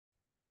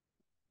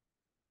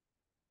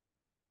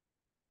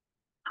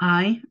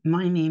Hi,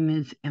 my name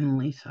is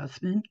Emily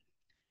Sussman,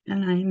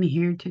 and I am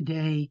here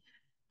today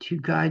to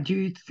guide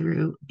you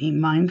through a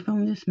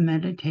mindfulness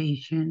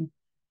meditation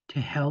to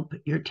help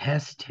your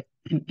test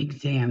and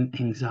exam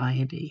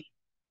anxiety.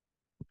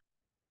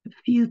 A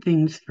few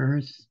things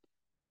first.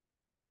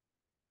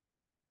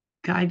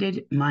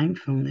 Guided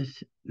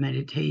mindfulness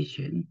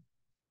meditation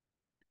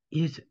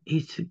is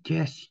a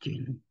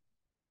suggestion.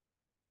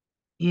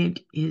 It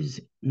is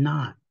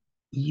not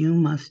you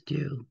must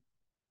do.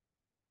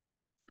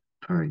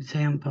 For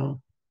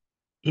example,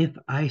 if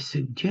I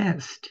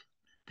suggest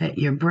that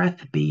your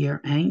breath be your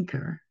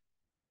anchor,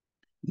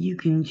 you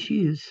can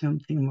choose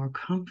something more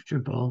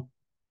comfortable,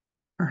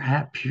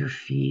 perhaps your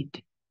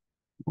feet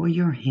or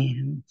your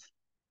hands.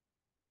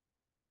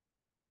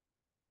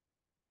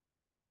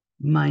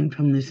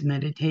 Mindfulness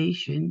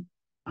meditation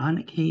on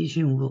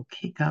occasion will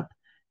kick up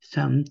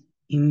some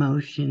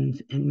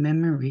emotions and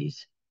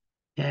memories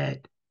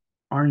that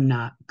are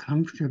not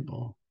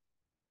comfortable.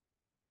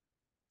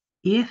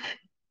 If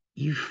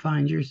you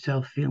find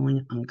yourself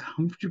feeling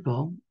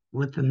uncomfortable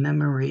with the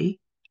memory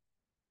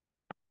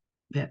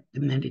that the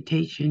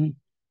meditation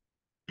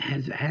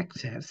has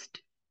accessed,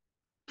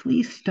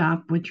 please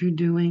stop what you're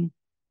doing.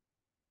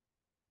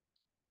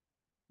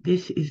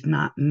 This is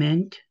not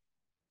meant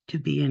to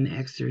be an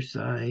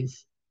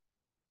exercise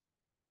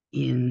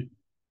in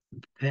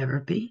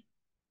therapy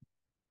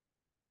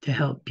to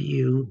help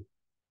you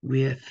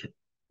with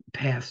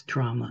past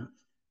trauma.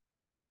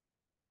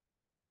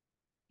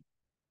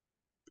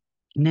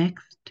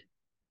 Next,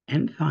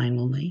 and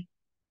finally,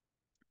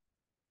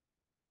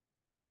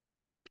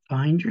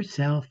 find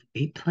yourself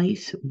a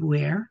place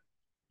where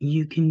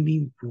you can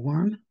be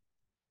warm,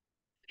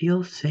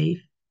 feel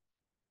safe,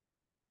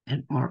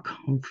 and are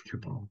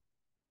comfortable,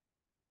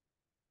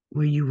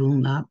 where you will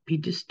not be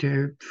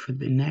disturbed for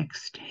the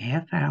next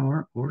half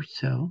hour or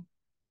so.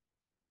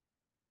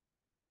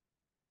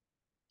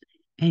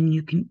 And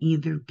you can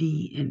either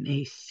be in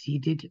a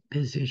seated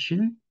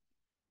position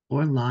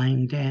or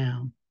lying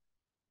down.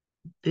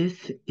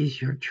 This is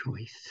your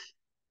choice.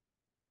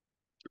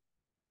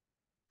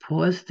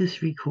 Pause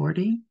this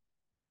recording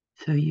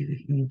so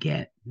you can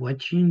get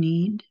what you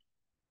need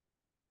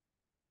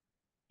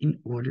in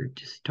order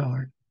to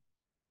start.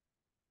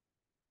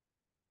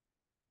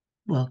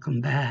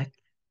 Welcome back.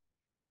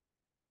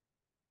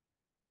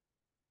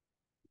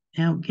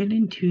 Now get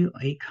into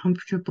a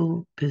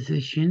comfortable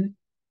position,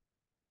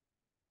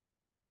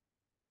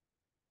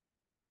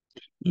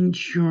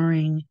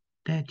 ensuring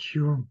that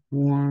you're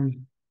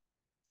warm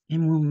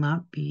and will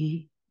not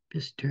be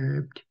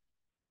disturbed.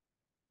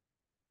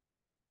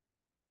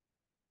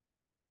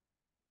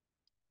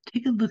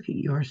 Take a look at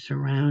your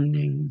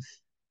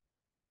surroundings.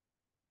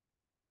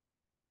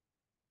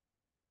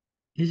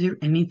 Is there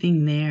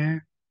anything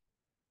there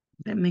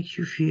that makes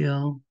you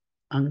feel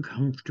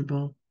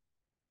uncomfortable?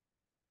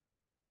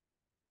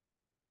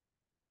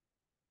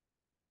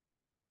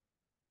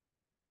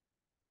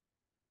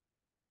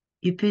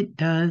 If it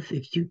does,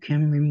 if you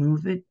can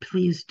remove it,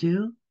 please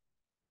do.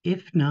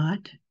 If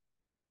not,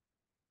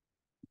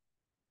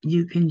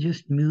 you can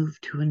just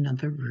move to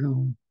another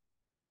room.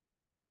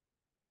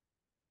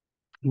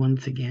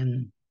 Once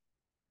again,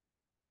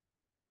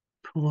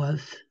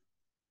 pause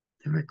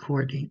the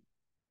recording.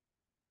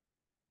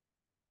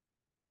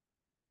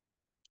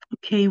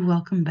 Okay,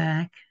 welcome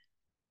back.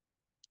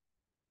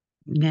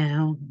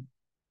 Now,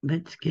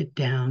 let's get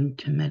down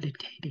to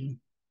meditating.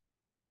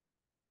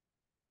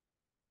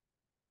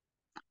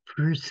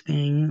 First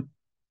thing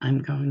I'm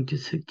going to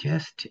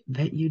suggest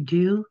that you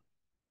do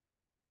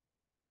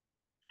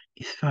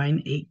is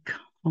find a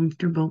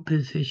comfortable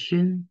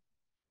position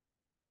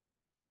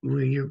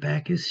where your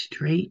back is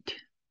straight,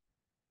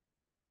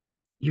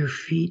 your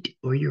feet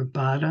or your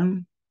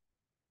bottom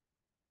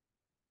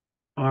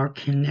are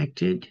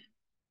connected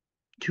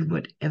to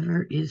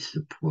whatever is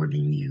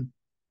supporting you.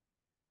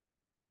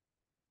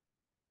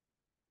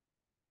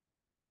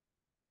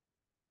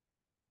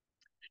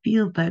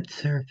 Feel that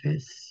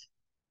surface.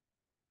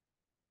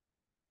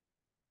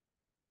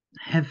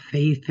 Have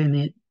faith in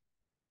it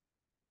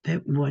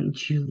that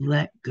once you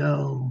let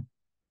go,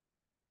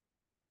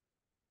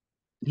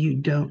 you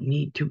don't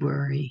need to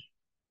worry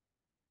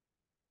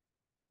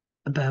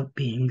about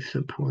being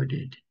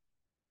supported.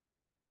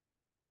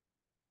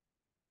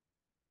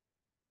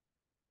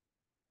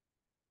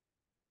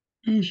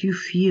 As you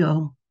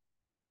feel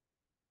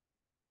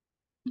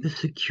the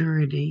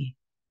security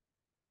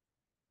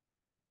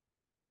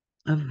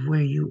of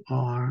where you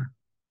are,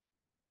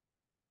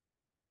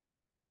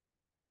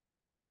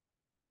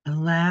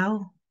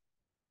 allow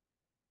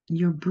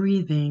your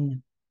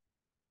breathing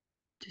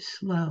to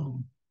slow.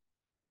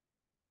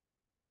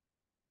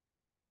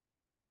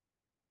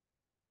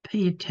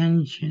 Pay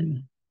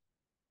attention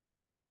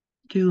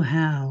to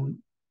how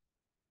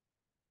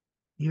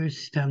your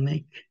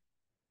stomach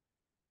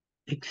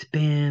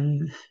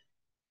expands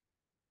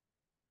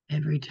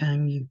every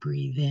time you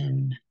breathe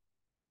in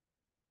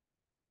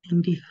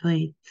and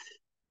deflates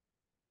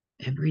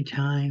every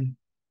time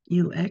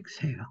you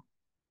exhale.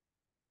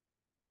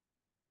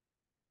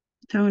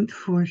 Don't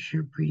force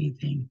your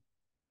breathing.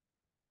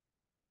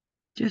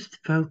 Just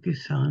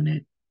focus on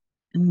it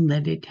and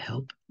let it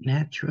help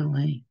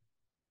naturally.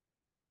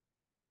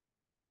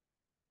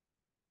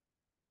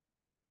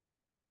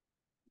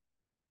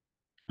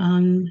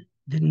 On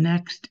the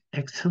next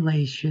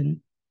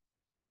exhalation,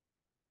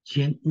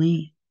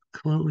 gently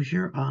close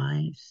your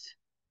eyes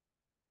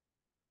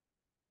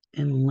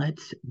and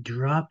let's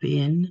drop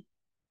in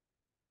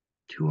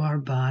to our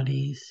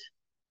bodies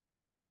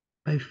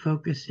by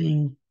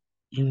focusing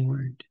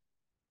inward.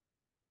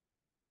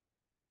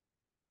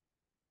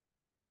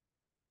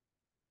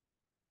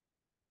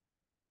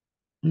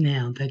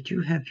 Now that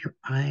you have your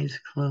eyes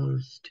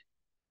closed,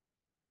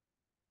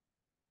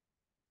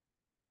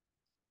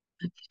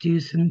 let's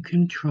do some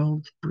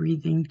controlled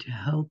breathing to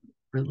help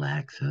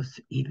relax us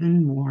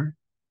even more.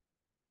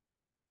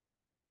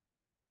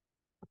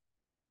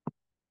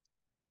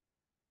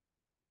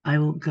 I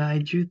will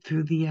guide you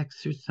through the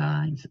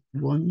exercise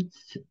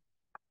once,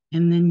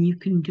 and then you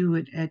can do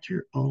it at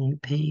your own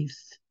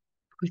pace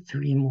for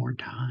 3 more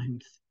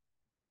times.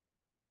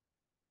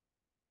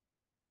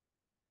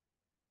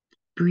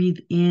 Breathe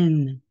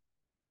in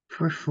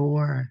for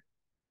 4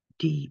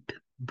 deep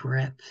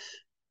breaths.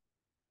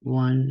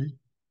 1,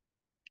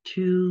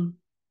 2,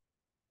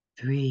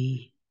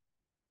 3,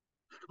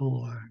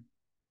 4.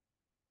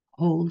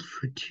 Hold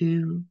for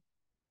 2,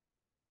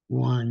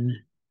 1,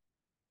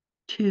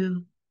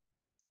 2.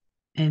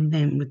 And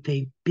then with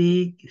a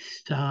big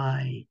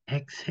sigh,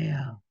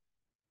 exhale.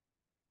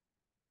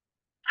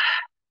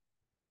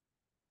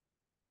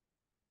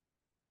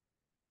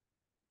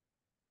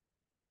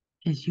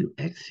 As you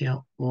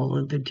exhale, all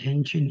of the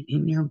tension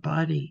in your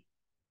body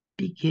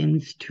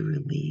begins to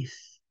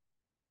release.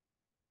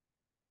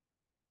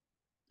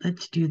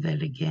 Let's do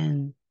that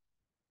again.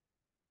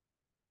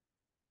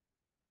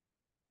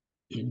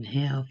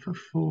 Inhale for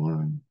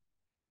 4,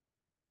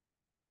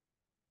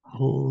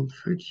 hold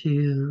for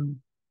 2,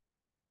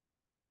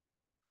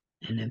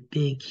 and a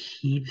big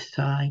heave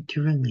sigh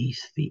to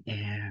release the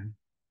air.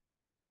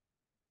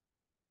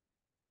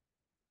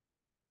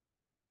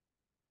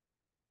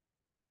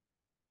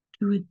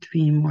 Do it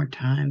 3 more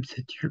times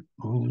at your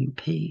own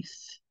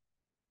pace.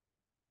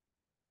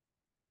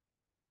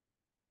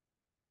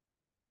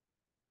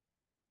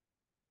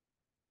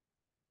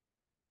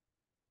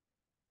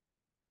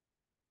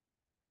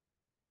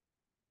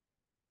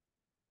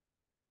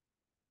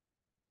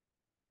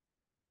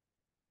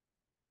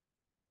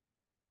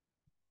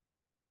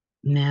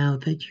 Now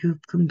that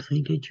you've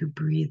completed your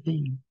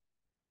breathing,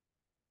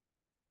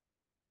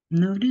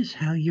 notice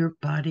how your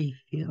body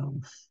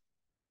feels,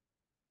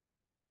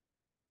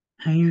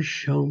 how your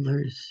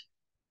shoulders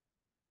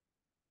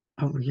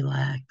are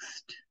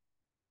relaxed,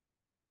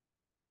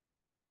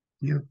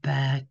 your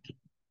back,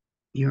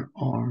 your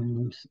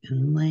arms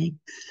and legs,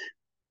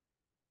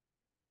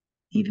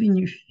 even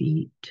your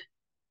feet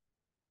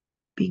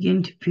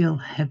begin to feel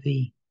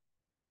heavy.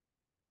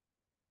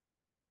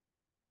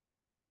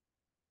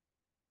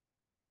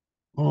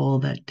 All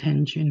that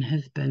tension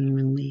has been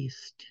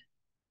released.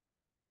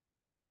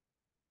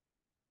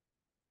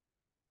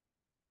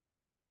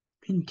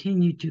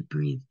 Continue to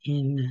breathe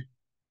in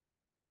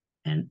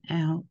and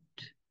out.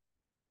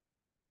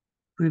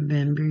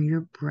 Remember,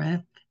 your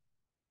breath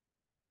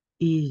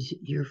is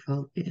your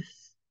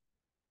focus,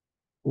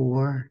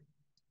 or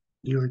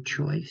your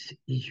choice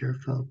is your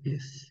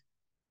focus.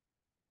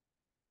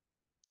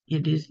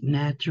 It is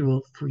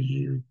natural for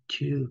you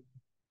to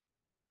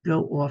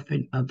go off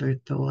in other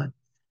thoughts.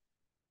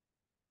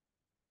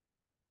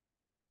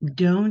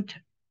 Don't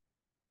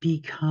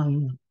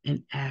become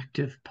an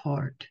active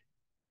part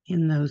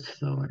in those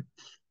thoughts.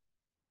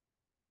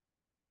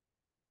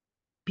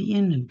 Be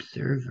an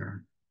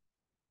observer.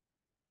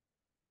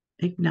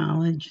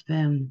 Acknowledge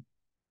them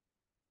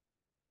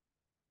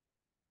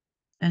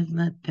and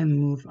let them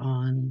move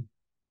on.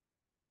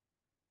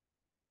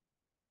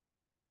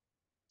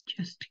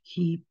 Just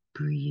keep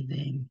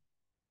breathing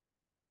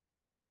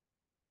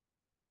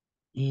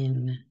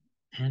in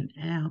and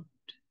out.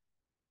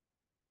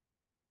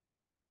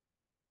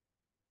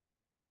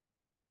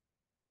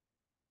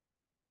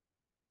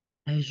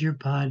 As your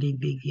body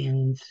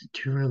begins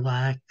to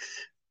relax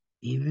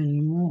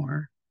even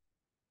more,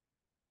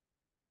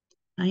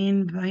 I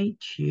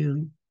invite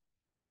you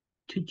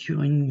to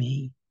join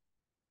me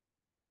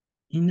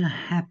in a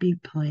happy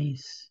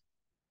place,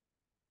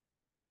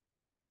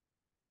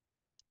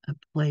 a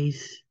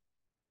place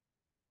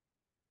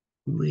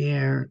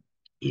where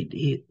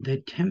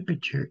the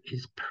temperature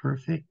is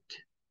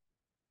perfect.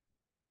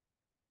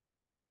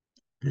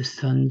 The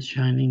sun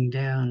shining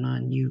down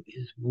on you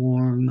is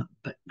warm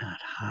but not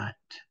hot.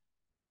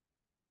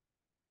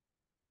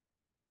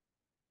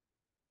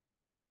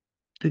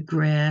 The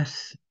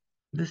grass,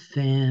 the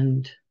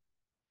sand,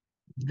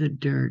 the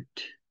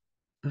dirt,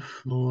 the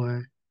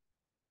floor,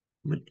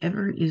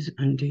 whatever is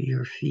under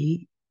your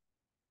feet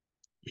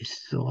is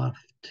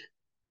soft.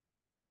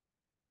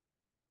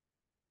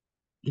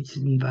 It's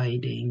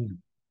inviting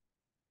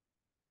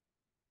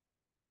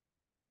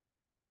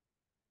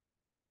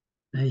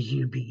as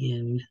you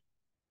begin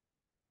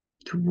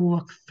to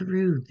walk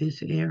through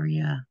this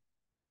area.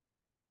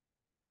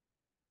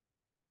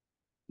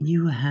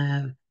 You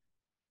have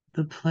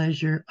the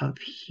pleasure of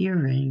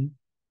hearing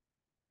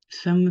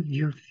some of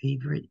your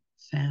favorite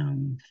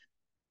sounds.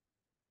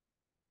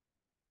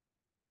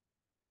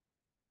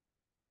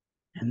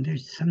 And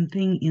there's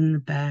something in the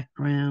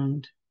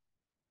background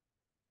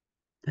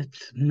that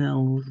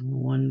smells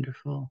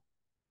wonderful.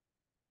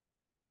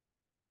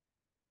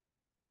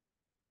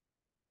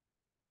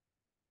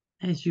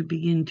 As you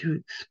begin to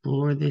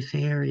explore this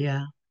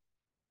area,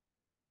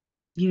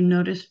 you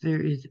notice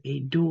there is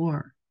a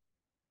door.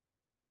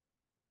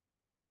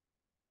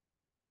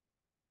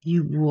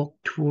 You walk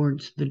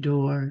towards the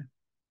door.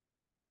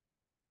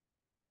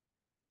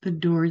 The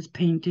door is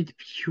painted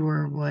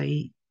pure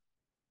white.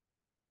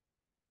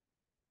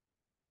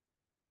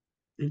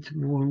 It's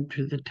warm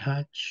to the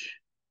touch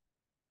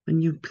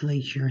when you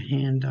place your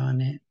hand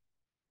on it.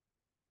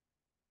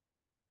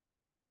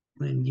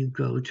 When you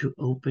go to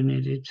open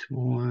it, it's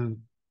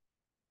warm.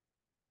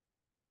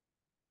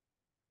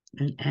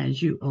 And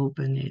as you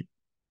open it,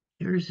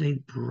 there's a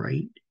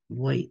bright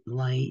white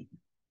light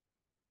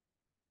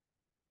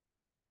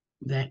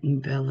that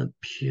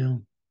envelops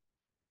you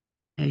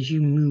as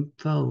you move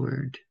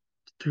forward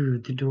through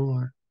the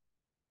door.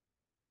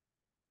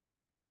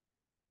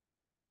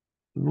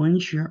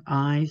 Once your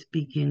eyes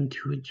begin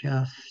to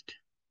adjust,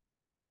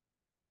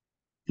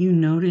 you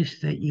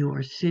notice that you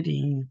are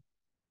sitting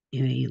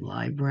in a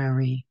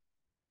library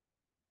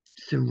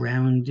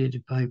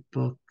surrounded by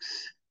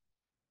books,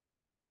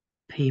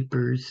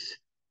 papers,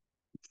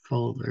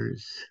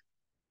 folders,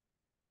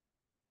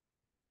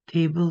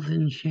 tables,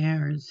 and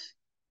chairs.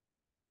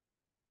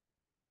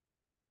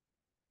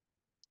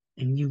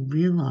 And you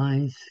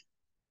realize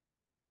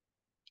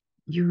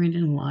you're in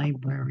a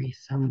library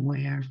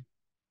somewhere.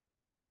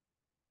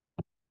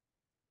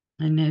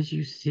 And as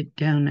you sit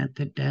down at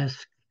the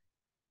desk,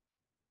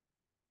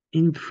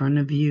 in front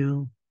of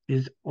you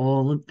is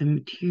all of the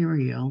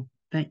material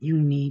that you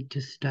need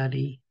to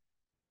study.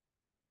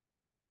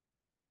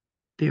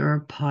 There are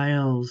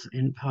piles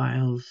and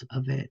piles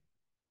of it.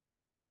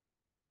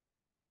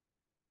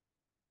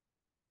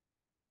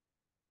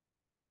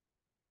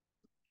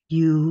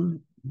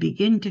 You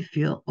begin to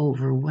feel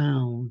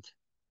overwhelmed,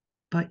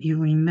 but you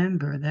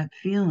remember that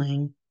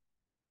feeling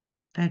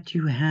that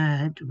you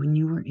had when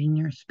you were in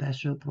your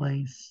special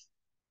place.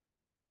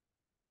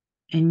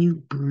 And you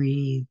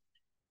breathe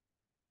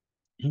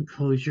and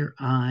close your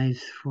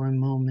eyes for a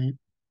moment.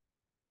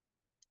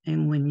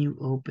 And when you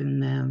open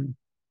them,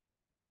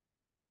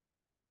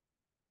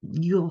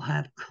 you'll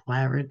have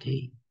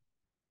clarity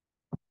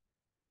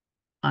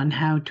on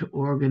how to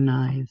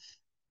organize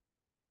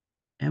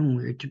and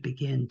where to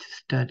begin to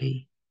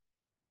study.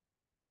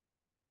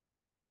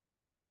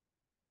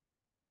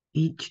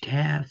 Each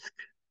task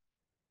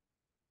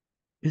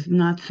is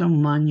not so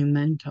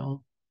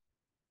monumental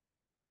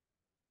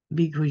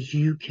because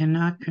you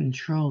cannot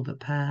control the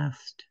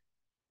past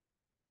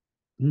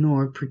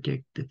nor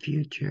predict the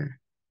future.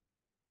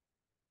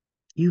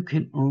 You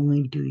can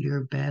only do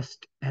your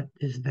best at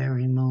this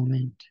very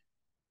moment.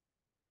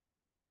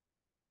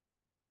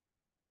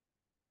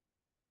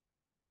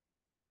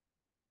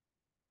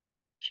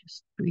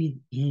 Just breathe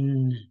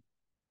in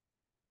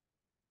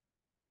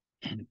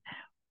and out.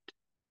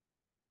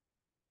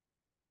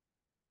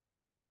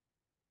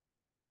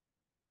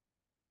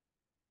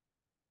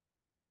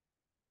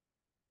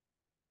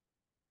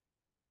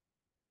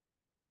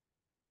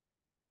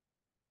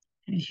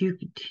 As you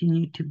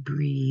continue to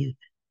breathe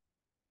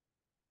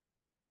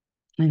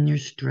and your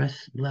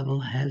stress level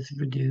has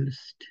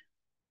reduced,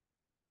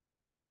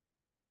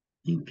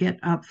 you get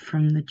up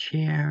from the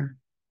chair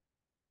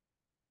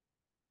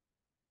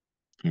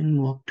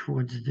and walk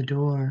towards the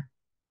door.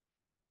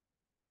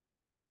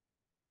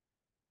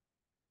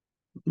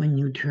 When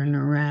you turn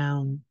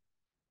around,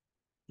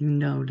 you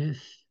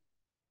notice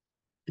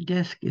the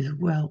desk is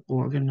well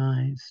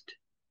organized.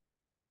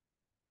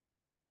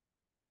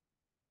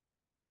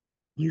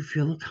 You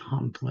feel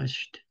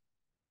accomplished.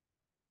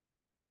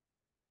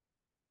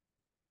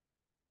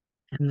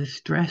 And the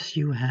stress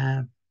you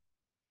have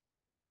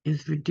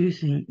is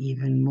reducing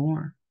even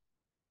more.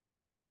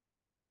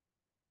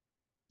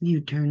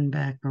 You turn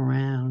back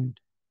around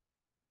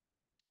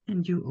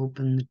and you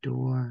open the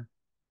door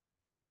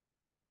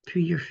to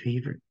your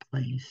favorite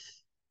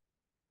place,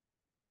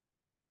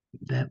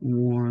 that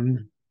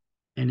warm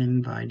and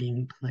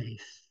inviting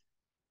place.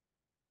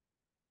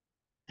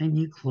 And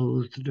you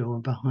close the door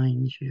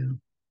behind you,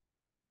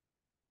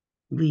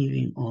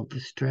 leaving all the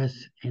stress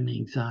and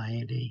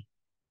anxiety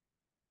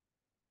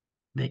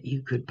that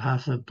you could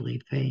possibly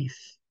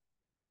face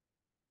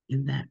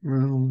in that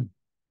room.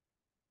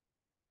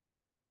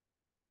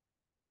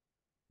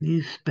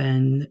 You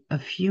spend a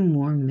few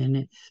more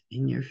minutes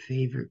in your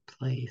favorite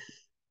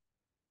place,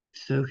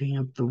 soaking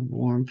up the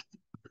warmth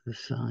of the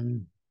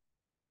sun,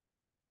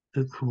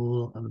 the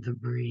cool of the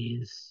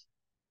breeze.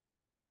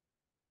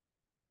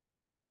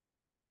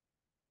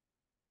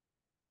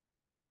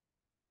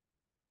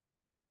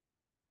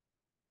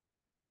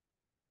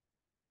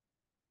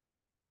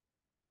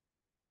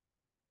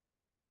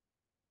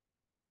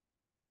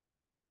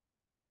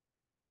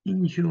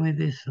 enjoy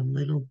this a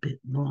little bit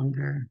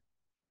longer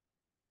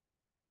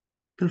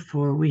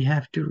before we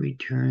have to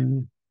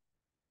return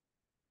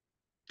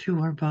to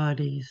our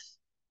bodies.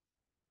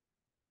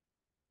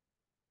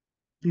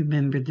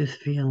 Remember this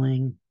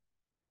feeling.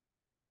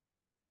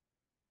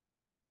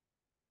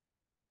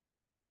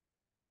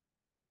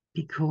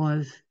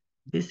 Because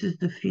this is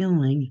the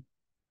feeling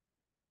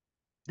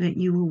that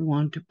you will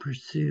want to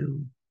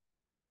pursue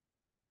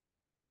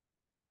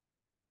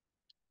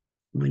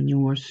when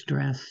you're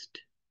stressed.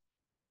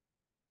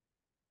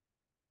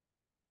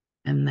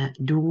 And that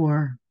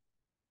door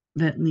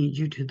that leads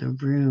you to the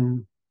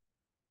room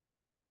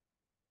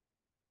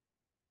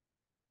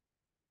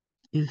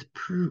is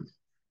proof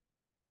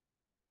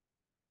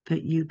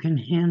that you can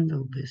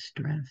handle this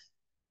stress.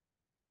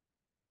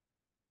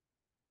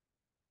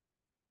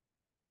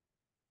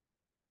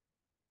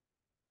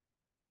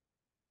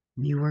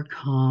 You are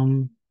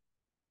calm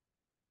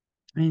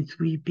as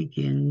we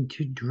begin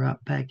to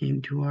drop back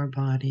into our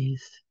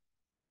bodies.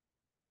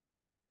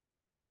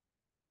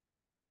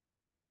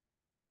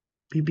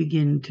 We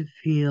begin to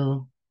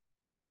feel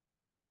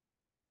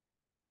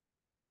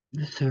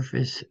the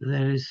surface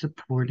that is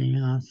supporting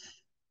us.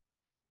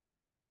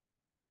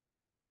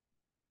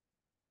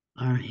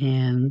 Our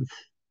hands,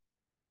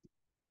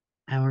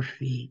 our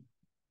feet,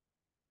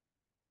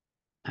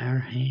 our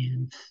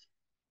hands,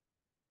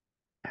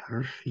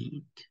 our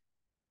feet.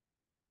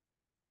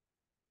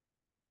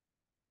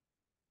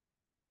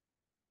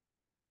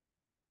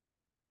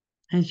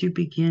 As you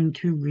begin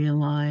to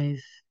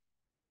realize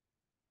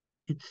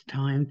it's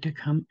time to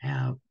come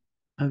out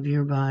of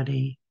your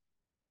body,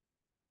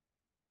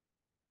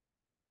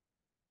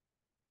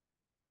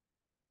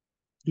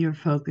 your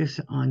focus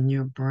on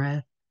your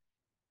breath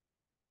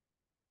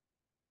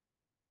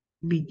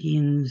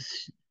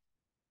begins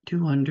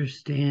to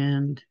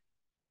understand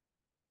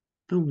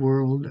the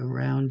world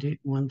around it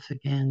once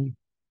again.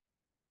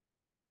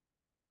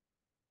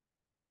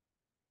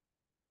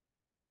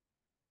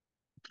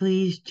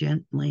 Please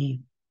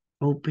gently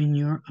open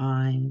your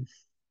eyes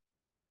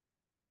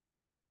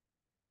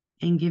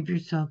and give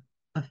yourself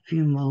a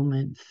few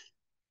moments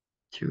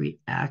to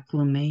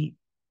reacclimate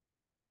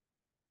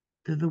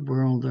to the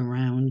world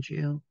around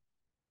you.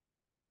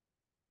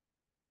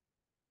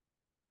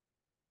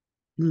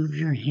 Move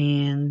your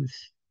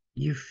hands,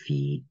 your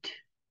feet,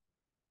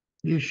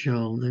 your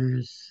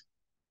shoulders.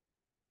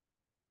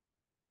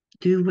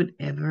 Do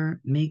whatever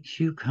makes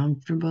you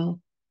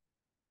comfortable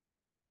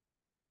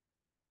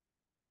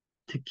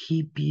to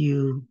keep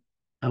you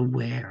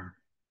aware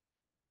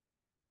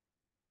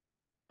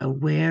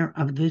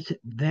of this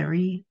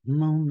very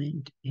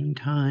moment in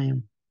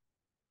time,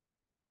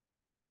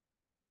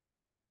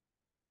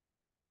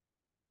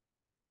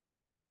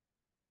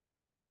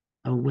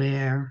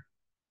 aware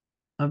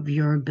of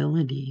your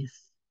abilities,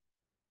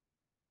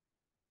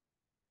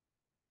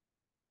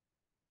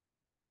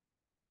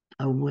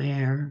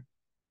 aware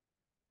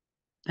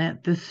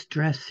that the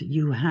stress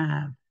you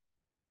have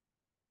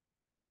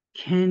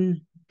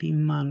can be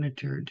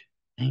monitored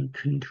and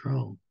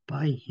controlled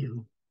by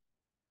you.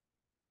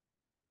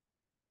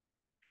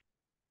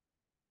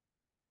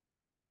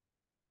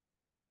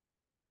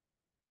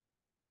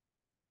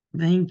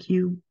 Thank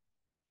you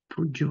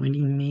for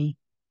joining me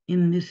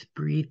in this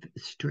brief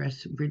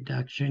stress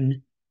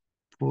reduction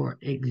for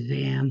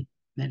exam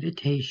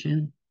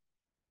meditation.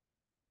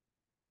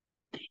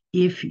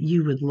 If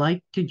you would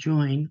like to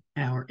join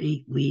our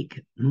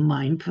 8-week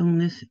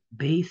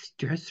mindfulness-based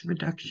stress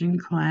reduction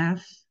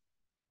class,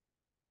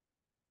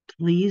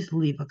 please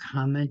leave a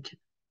comment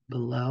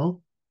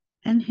below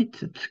and hit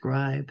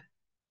subscribe.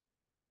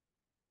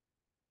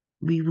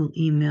 We will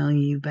email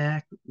you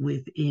back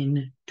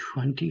within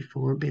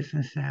 24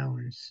 business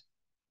hours.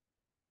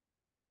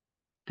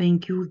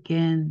 Thank you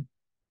again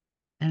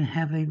and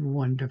have a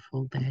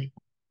wonderful day.